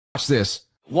this.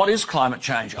 What is climate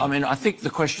change? I mean, I think the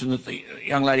question that the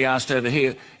young lady asked over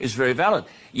here is very valid.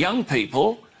 Young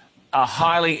people are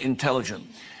highly intelligent,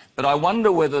 but I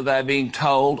wonder whether they're being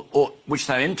told, or which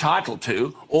they're entitled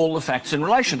to, all the facts in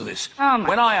relation to this.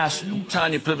 When I asked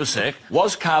Tanya Plibersek,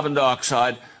 was carbon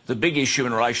dioxide the big issue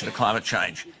in relation to climate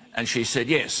change? And she said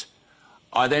yes.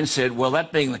 I then said, well,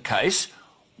 that being the case,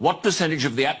 what percentage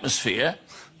of the atmosphere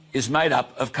is made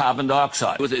up of carbon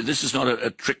dioxide? This is not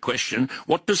a trick question.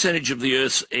 What percentage of the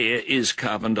Earth's air is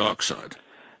carbon dioxide?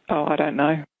 Oh, I don't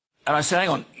know. And I said, hang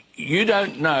on, you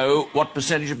don't know what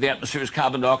percentage of the atmosphere is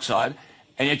carbon dioxide,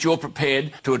 and yet you're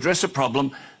prepared to address a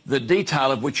problem, the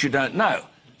detail of which you don't know.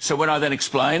 So when I then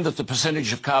explained that the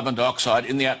percentage of carbon dioxide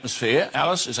in the atmosphere,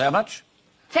 Alice, is how much?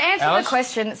 To answer the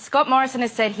question, Scott Morrison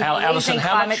has said he believes in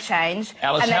climate change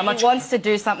and that he wants to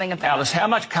do something about it. Alice, how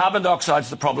much carbon dioxide is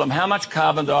the problem? How much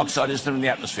carbon dioxide is there in the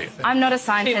atmosphere? I'm not a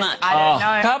scientist. I don't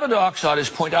know. Carbon dioxide is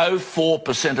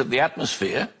 0.04% of the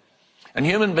atmosphere, and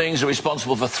human beings are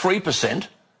responsible for 3%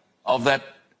 of that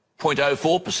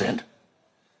 0.04%,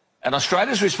 and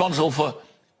Australia is responsible for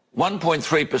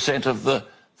 1.3% of the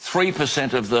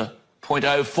 3% of the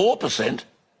 0.04%.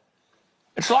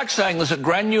 It's like saying there's a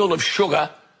granule of sugar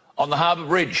on the Harbour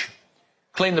Bridge.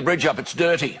 Clean the bridge up, it's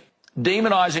dirty.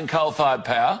 Demonising coal-fired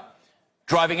power,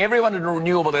 driving everyone into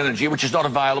renewable energy, which is not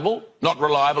available, not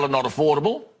reliable and not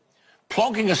affordable,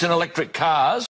 plonking us in electric cars,